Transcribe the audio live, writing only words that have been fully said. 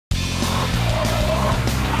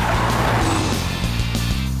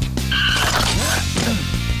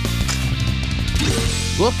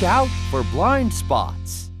Look out for blind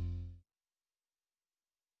spots.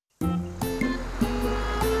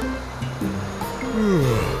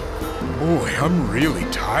 Boy, I'm really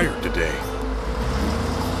tired today.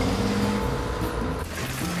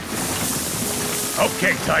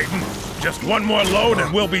 Okay, Titan. Just one more load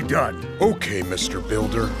and we'll be done. Okay, Mr.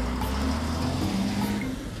 Builder.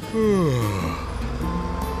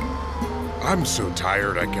 I'm so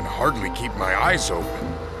tired I can hardly keep my eyes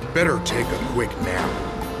open. Better take a quick nap.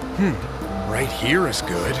 Right here is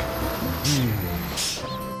good.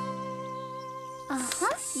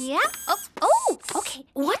 Yeah? Oh, okay.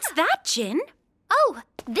 What's that, Jin? Oh,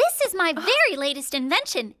 this is my very latest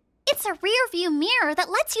invention. It's a rear-view mirror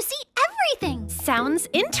that lets you see everything. Sounds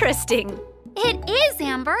interesting. It is,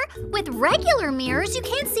 Amber. With regular mirrors, you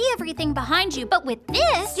can't see everything behind you, but with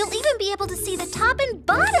this, you'll even be able to see the top and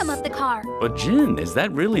bottom of the car. But Jin, is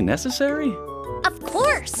that really necessary? Of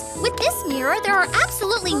course. With this mirror, there are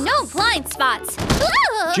absolutely no blind spots.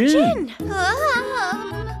 Jin!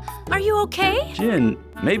 Are you okay? Jin,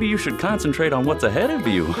 maybe you should concentrate on what's ahead of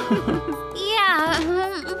you. Yeah.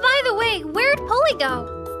 By the way, where'd Poli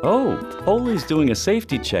go? Oh, Poli's doing a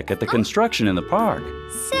safety check at the construction in the park.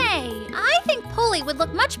 Say, I think Poli would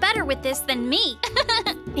look much better with this than me.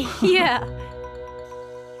 Yeah.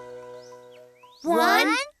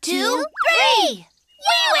 1, 2, 3!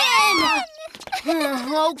 We win!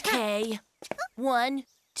 Okay. 1,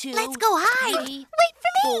 2, Let's go hide. 3, Wait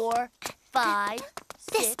for me. 4, 5,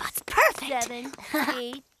 6, This spot's perfect. 7,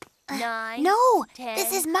 8, 9, No, 10,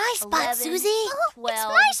 this is my spot, 11, Susie. It's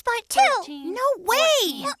 12, my spot, too. 13, No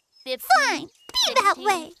way. 15, Fine, be that 16,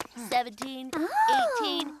 way. 17, Oh.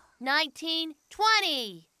 18, 19,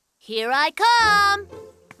 20. Here I come.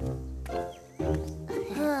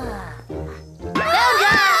 Found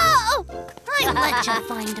ya! I'd let you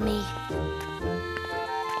find me.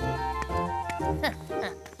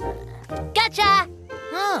 Gotcha!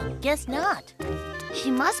 Guess not.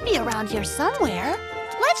 She must be around here somewhere.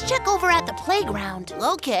 Let's check over at the playground.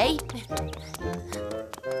 Okay.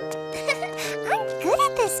 I'm good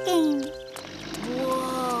at this game.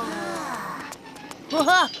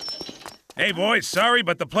 Whoa. Hey, boys, sorry,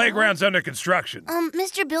 but the playground's under construction.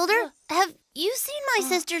 Mr. Builder, have you seen my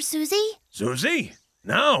sister Susie? Susie?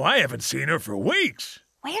 No, I haven't seen her for weeks.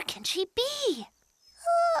 Where can she be?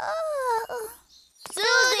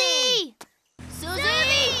 Susie!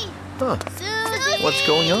 Susie! Huh. Susie! What's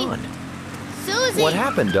going on? Susie! What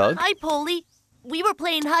happened, Doug? Hi, Poli. We were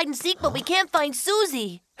playing hide and seek, but we can't find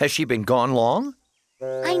Susie. Has she been gone long?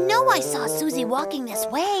 I know I saw Susie walking this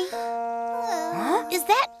way. Is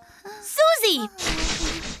that Susie?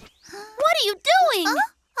 What are you doing?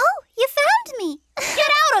 Oh, you found me. Get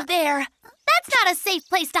out of there! That's not a safe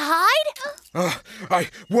place to hide. I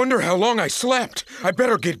wonder how long I slept. I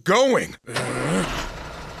better get going.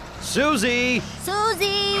 Susie!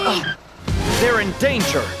 Susie! They're in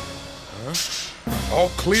danger! All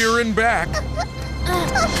clear and back.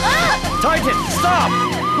 Titan, stop!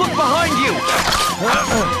 Look behind you!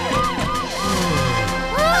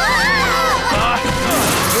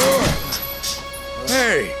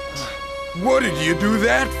 Hey, what did you do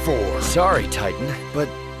that for? Sorry, Titan, but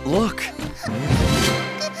look.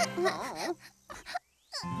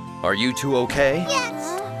 Are you two okay? Yes.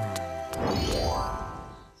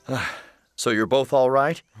 So you're both all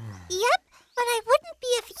right? Yep, but I wouldn't be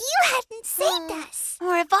if you hadn't saved us.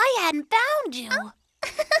 Or if I hadn't found you.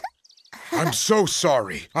 I'm so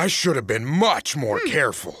sorry. I should have been much more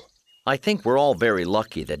careful. I think we're all very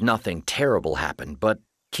lucky that nothing terrible happened, but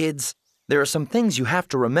kids, there are some things you have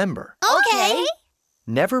to remember. Okay.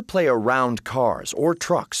 Never play around cars or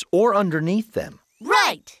trucks or underneath them,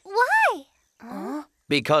 Right. Why?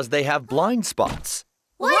 because they have blind spots.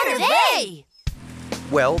 What are they?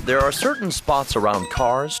 Well, there are certain spots around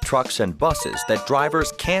cars, trucks, and buses that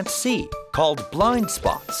drivers can't see, called blind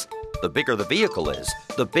spots. The bigger the vehicle is,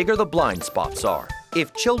 the bigger the blind spots are.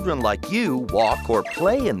 If children like you walk or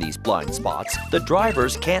play in these blind spots, the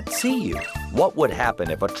drivers can't see you. What would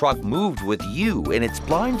happen if a truck moved with you in its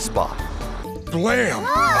blind spot? Blam!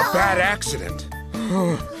 A bad accident.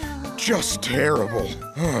 Just terrible.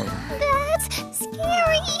 That's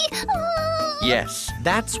scary. Yes,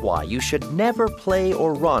 that's why you should never play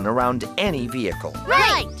or run around any vehicle.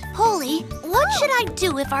 Right. Polly, what should I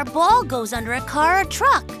do if our ball goes under a car or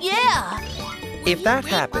truck? Yeah. If that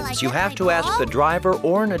happens, you have to ask the driver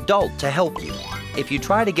or an adult to help you. If you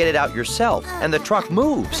try to get it out yourself and the truck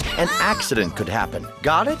moves, an accident could happen.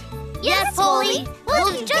 Got it? Yes, Polly.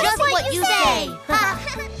 We'll do just what you say.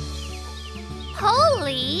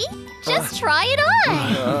 Polly, just try it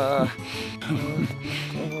on.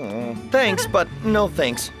 Thanks, but no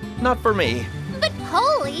thanks. Not for me. But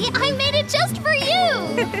Poli, I made it just for you!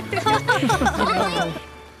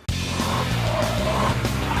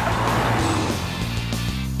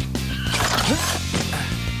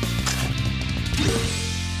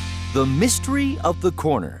 The Mystery of the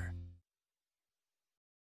Corner.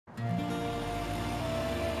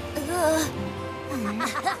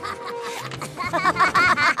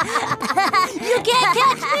 You can't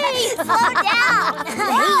catch me! Slow down!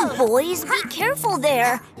 Hey, boys, be careful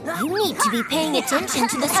there. You need to be paying attention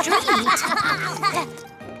to the street.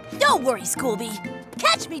 Don't worry, Scooby.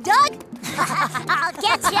 Catch me, Doug! I'll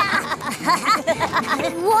get ya!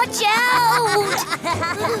 Watch out!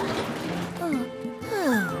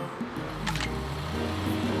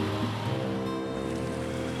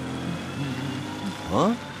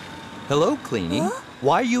 Huh? Hello, Cleanie. Huh?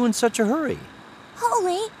 Why are you in such a hurry?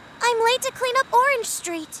 Holy, I'm late to clean up Orange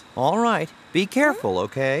Street. All right. Be careful,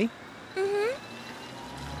 okay?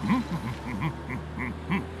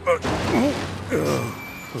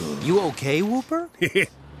 You okay, Whooper?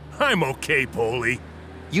 I'm okay, Poli.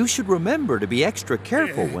 You should remember to be extra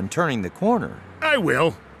careful when turning the corner. I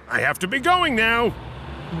will. I have to be going now.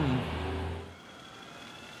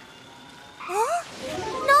 Huh?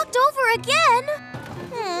 Knocked over again?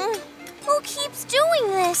 Who keeps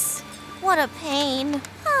doing this? What a pain.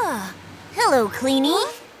 Hello, Cleanie.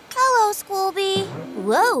 Hello, Squilby.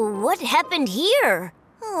 Whoa, what happened here?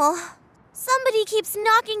 Oh, somebody keeps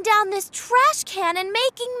knocking down this trash can and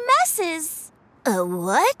making messes. A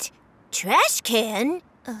what? Trash can?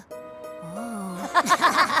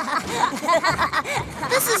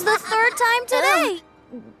 This is the third time today.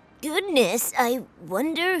 Goodness, I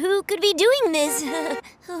wonder who could be doing this.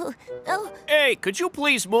 Hey, could you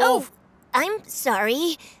please move? Oh, I'm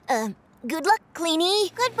sorry. Good luck,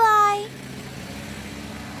 Cleanie. Goodbye.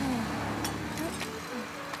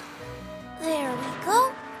 There we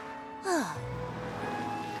go.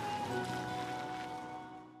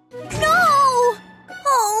 No!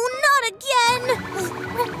 Oh, not again!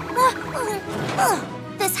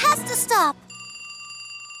 This has to stop.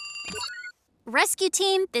 Rescue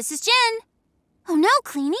team, this is Jen. Oh no,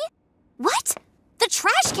 Cleanie. What? The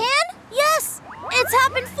trash can? Yes, it's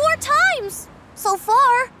happened 4 times so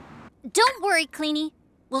far. Don't worry, Cleanie.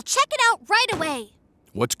 We'll check it out right away.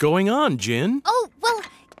 What's going on, Jin? Oh, well,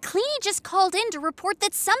 Cleanie just called in to report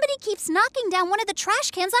that somebody keeps knocking down one of the trash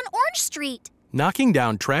cans on Orange Street. Knocking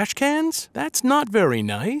down trash cans? That's not very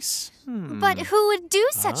nice. But who would do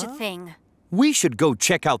such a thing? We should go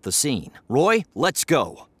check out the scene. Roy, let's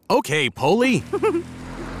go. Okay, Poli.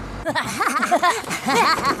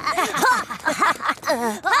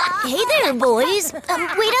 Hey there, boys.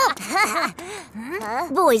 Wait up.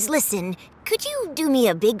 Boys, listen. Could you do me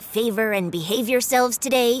a big favor and behave yourselves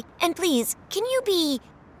today? And please, can you be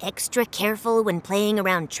extra careful when playing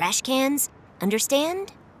around trash cans?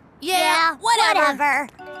 Understand? Yeah, whatever.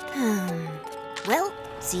 Well,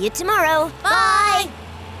 see you tomorrow. Bye.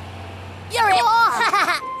 You're it.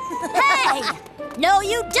 Hey! No,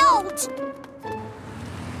 you don't.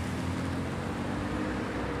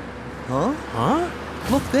 Huh? Huh?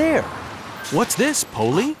 Look there. What's this,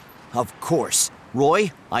 Poli? Of course.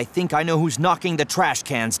 Roy, I think I know who's knocking the trash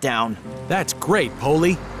cans down. That's great,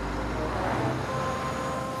 Poli.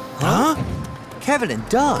 Huh? Kevin and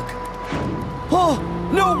Doug. Oh,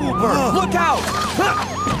 no, Whooper! Look out!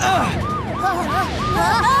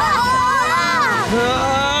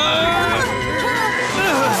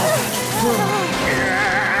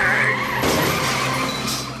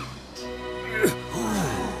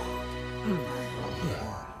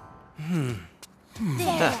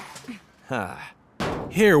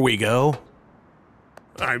 Here we go.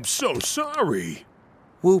 I'm so sorry.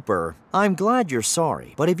 Whooper, I'm glad you're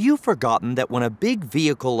sorry, but have you forgotten that when a big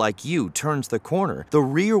vehicle like you turns the corner, the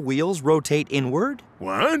rear wheels rotate inward?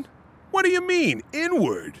 What? What do you mean,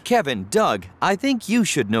 inward? Kevin, Doug, I think you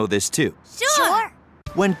should know this too. Sure.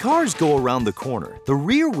 When cars go around the corner, the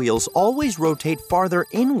rear wheels always rotate farther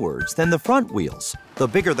inwards than the front wheels. The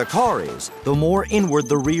bigger the car is, the more inward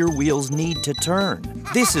the rear wheels need to turn.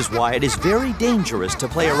 This is why it is very dangerous to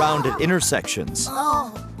play around at intersections.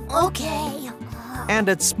 Oh, okay. And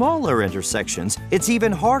at smaller intersections, it's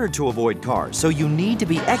even harder to avoid cars, so you need to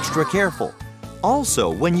be extra careful. Also,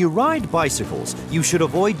 when you ride bicycles, you should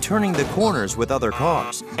avoid turning the corners with other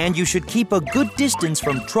cars. And you should keep a good distance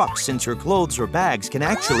from trucks since your clothes or bags can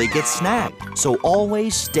actually get snagged. So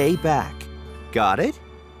always stay back. Got it?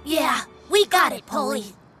 Yeah, we got it,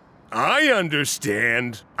 Poli. I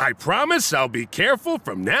understand. I promise I'll be careful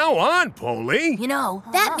from now on, Poli. You know,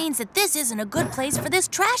 that means that this isn't a good place for this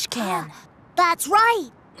trash can. That's right.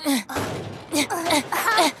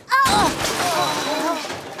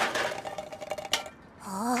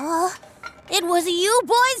 It was you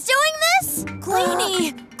boys doing this?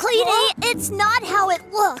 Queenie! Queenie, it's not how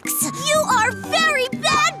it looks. You are very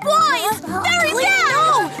bad boys! Very bad!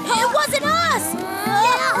 No! It wasn't us!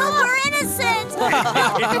 Yeah, we're innocent!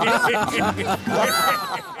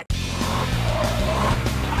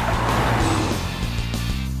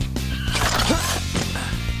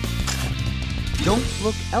 Don't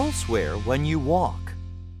look elsewhere when you walk.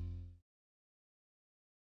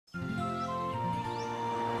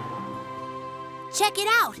 Check it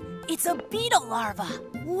out. It's a beetle larva.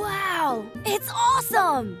 Wow, it's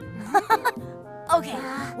awesome. Okay,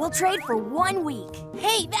 we'll trade for 1 week.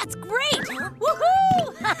 Hey, that's great.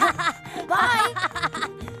 Woohoo! Bye.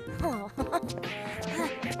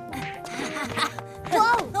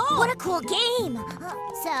 Whoa, what a cool game.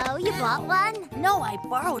 So, you bought one? No, I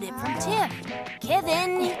borrowed it from Tim.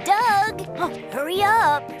 Kevin, Doug, hurry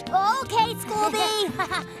up. Okay, Scooby.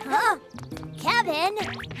 Kevin,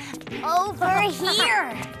 over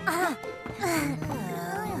here.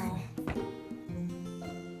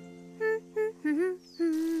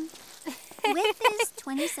 Width is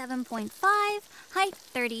 27.5, height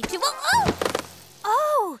 32. Oh!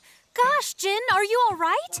 Oh, gosh, Jin, are you all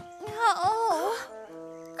right? Oh,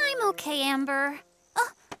 I'm okay, Amber.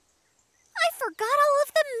 I forgot all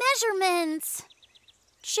of the measurements.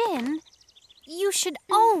 Jin, you should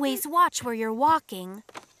always watch where you're walking.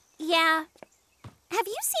 Yeah. Have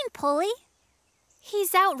you seen Poli?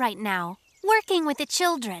 He's out right now, working with the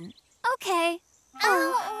children. Okay.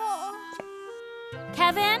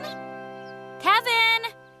 Kevin?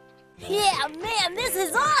 Kevin! Yeah, man, this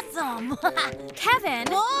is awesome! Kevin,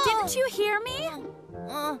 didn't you hear me?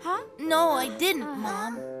 Huh? No, I didn't,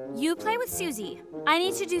 Mom. You play with Susie. I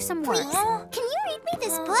need to do some work. Please, can you read me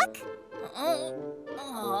this book?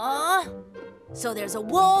 So there's a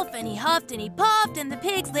wolf, and he huffed and he puffed, and the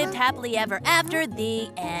pigs lived happily ever after. The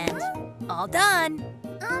end. All done.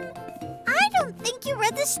 I don't think you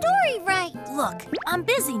read the story right. Look, I'm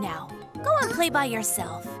busy now. Go and play by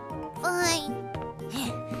yourself. Fine.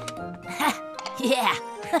 Yeah.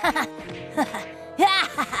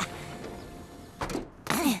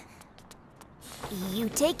 You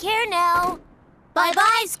take care now.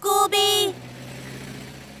 Bye-bye, Scooby.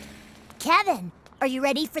 Kevin, are you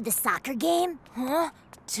ready for the soccer game? Huh?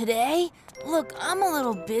 Today? Look, I'm a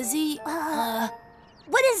little busy.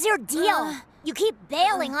 What is your deal? You keep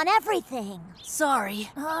bailing on everything. Sorry.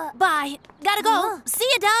 Bye. Gotta go. See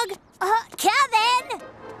ya, Doug. Kevin!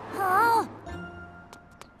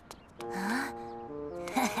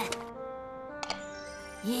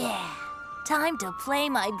 Yeah. Time to play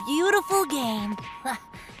my beautiful game.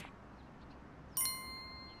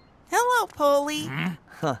 Hello, Poli.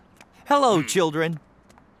 Hello, children.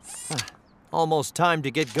 Almost time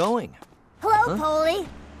to get going. Hello, Poli.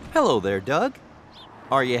 Hello there, Doug.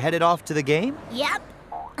 Are you headed off to the game? Yep.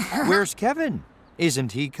 Where's Kevin?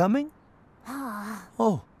 Isn't he coming?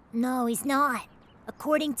 Oh. No, he's not.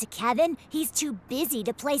 According to Kevin, he's too busy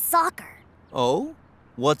to play soccer. Oh?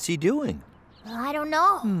 What's he doing? I don't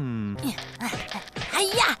know.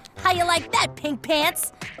 Hi-ya! How you like that, Pink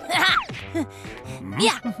Pants?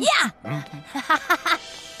 Yeah!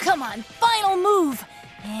 Come on, final move.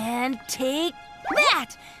 And take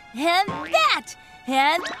that! And that!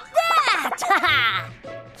 And that!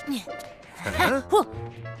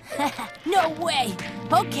 No way!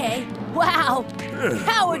 Okay, wow!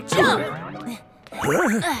 Power jump!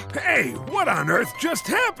 Hey, what on earth just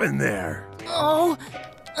happened there? Oh,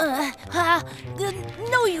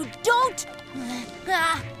 no you don't!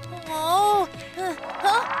 Whoa!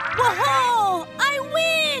 I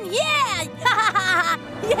win! Yeah!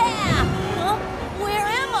 Yeah! Where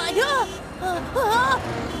am I?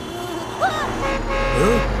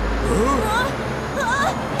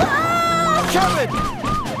 Kevin!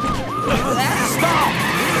 Stop!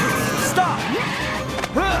 Stop!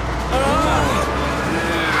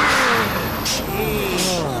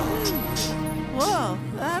 Whoa,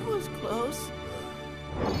 that was close.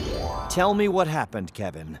 Tell me what happened,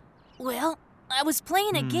 Kevin. Well, I was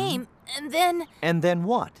playing a game, and then... And then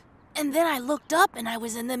what? And then I looked up and I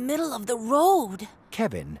was in the middle of the road.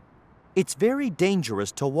 Kevin, it's very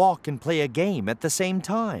dangerous to walk and play a game at the same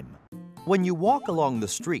time. When you walk along the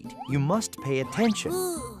street, you must pay attention.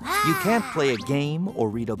 You can't play a game or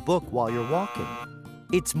read a book while you're walking.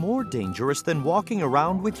 It's more dangerous than walking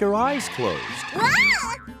around with your eyes closed.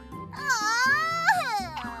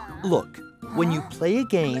 Look, when you play a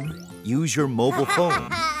game, use your mobile phone,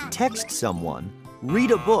 text someone,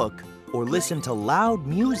 read a book, or listen to loud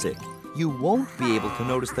music, you won't be able to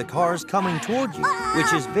notice the cars coming toward you,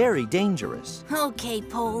 which is very dangerous. Okay,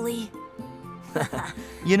 Poli.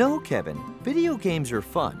 You know, Kevin, video games are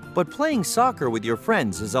fun, but playing soccer with your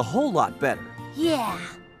friends is a whole lot better. Yeah.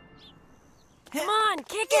 Come on,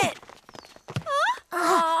 kick it.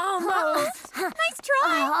 Almost. Nice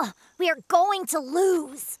try. We're going to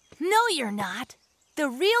lose. No, you're not. The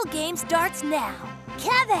real game starts now.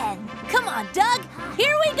 Kevin! Come on, Doug.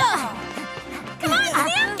 Here we go. Come on,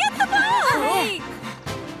 Sam, get the ball. Hey.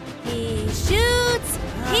 He shoots.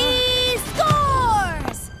 He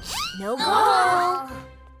scores. No goal.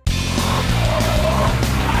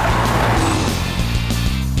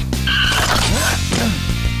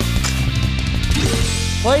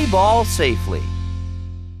 Play ball safely.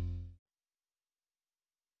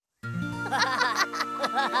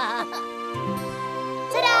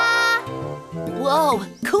 Ta-da! Whoa,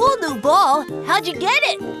 cool new ball. How'd you get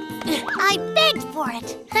it? I begged for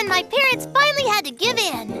it, and my parents finally had to give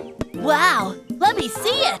in. Wow, let me see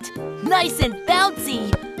it. Nice and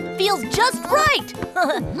bouncy. Feels just right.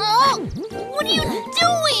 Oh, what are you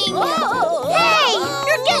doing? Oh. Hey,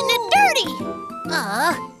 you're getting it dirty.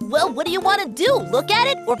 Well, what do you want to do? Look at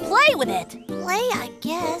it or play with it? Play, I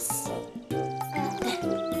guess.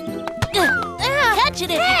 Catch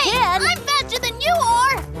it if you can. I'm faster than you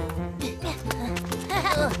are.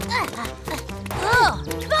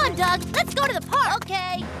 Come on, Doug. Let's go to the park.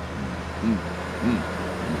 Okay.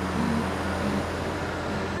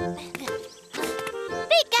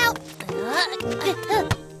 Peek out.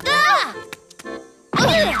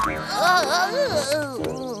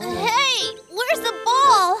 Hey, where's the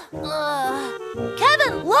ball?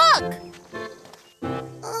 Kevin, look.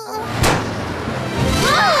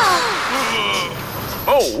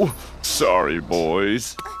 Oh, sorry,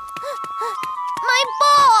 boys. My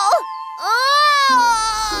ball!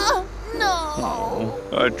 Oh,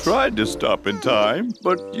 no. I tried to stop in time,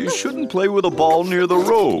 but you shouldn't play with a ball near the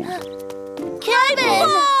road. Kevin!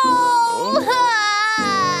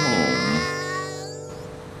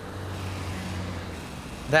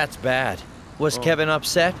 That's bad. Was Kevin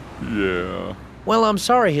upset? Yeah. Well, I'm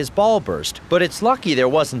sorry his ball burst, but it's lucky there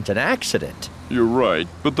wasn't an accident. You're right,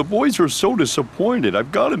 but the boys are so disappointed.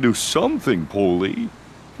 I've got to do something, Poli.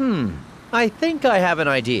 I think I have an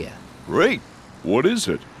idea. Great. What is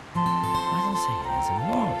it?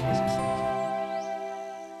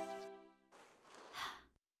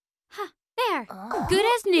 There. Good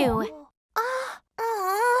as new.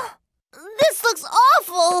 This looks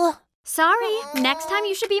awful. Sorry. Next time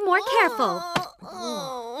you should be more careful.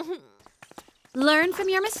 Learn from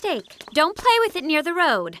your mistake. Don't play with it near the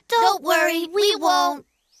road. Don't worry, we won't.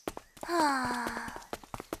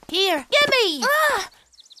 Here, give me.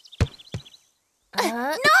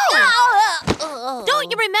 No! Don't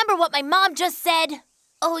you remember what my mom just said?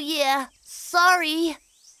 Oh, yeah. Sorry.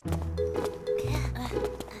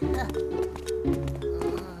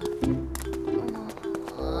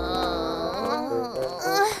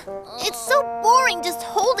 It's so boring just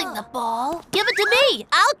holding the ball. Give it to me.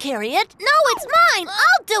 I'll carry it. No, it's mine.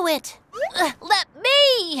 I'll do it. Let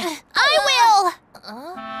me. I will.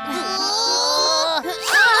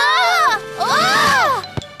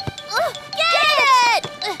 Get it!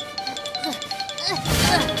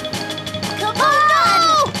 Come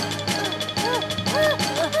on!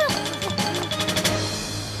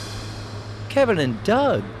 Kevin and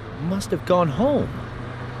Doug must have gone home.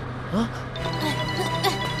 Huh?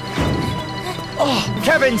 Oh,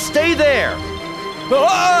 Kevin, stay there!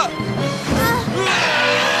 Ah!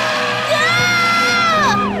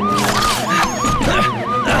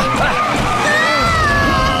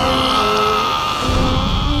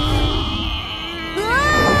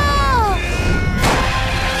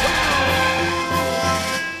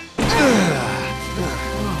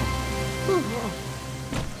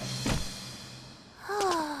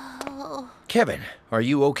 Kevin, are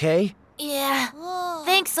you okay? Yeah.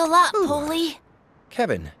 Thanks a lot, Poli.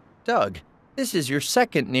 Kevin, Doug, this is your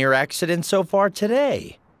second near accident so far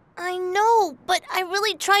today. I know, but I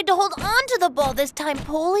really tried to hold on to the ball this time,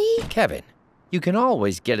 Poli. Kevin, you can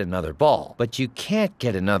always get another ball, but you can't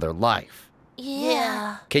get another life.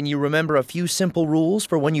 Yeah. Can you remember a few simple rules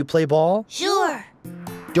for when you play ball? Sure.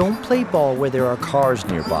 Don't play ball where there are cars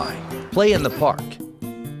nearby. Play in the park.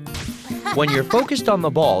 When you're focused on the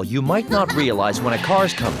ball, you might not realize when a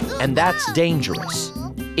car's coming, and that's dangerous.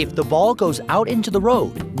 If the ball goes out into the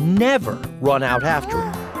road, never run out after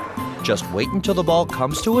it. Just wait until the ball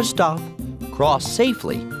comes to a stop, cross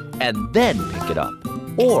safely, and then pick it up.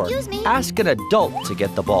 Or Excuse me? ask an adult to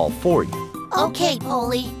get the ball for you. Okay,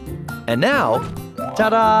 Poli. And now,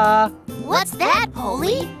 ta-da! What's that,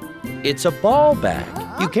 Poli? It's a ball bag.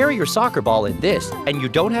 You carry your soccer ball in this, and you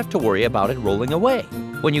don't have to worry about it rolling away.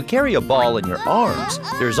 When you carry a ball in your arms,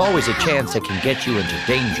 there's always a chance it can get you into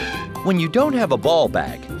danger. When you don't have a ball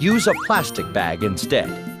bag, use a plastic bag instead.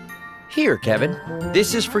 Here, Kevin,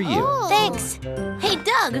 this is for you. Thanks. Hey,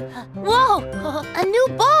 Doug. Whoa, a new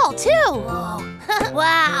ball, too.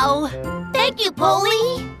 Wow. Thank you,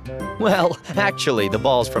 Poli. Well, actually, the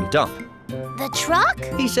ball's from Dump. The truck?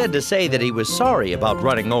 He said to say that he was sorry about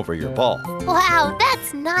running over your ball. Wow,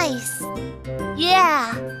 that's nice.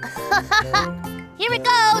 Yeah. Here it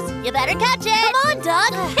goes. You better catch it. Come on,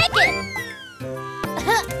 Doug. Kick it.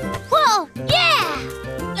 Whoa, yeah.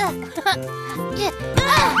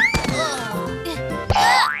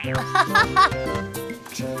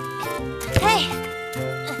 Hey,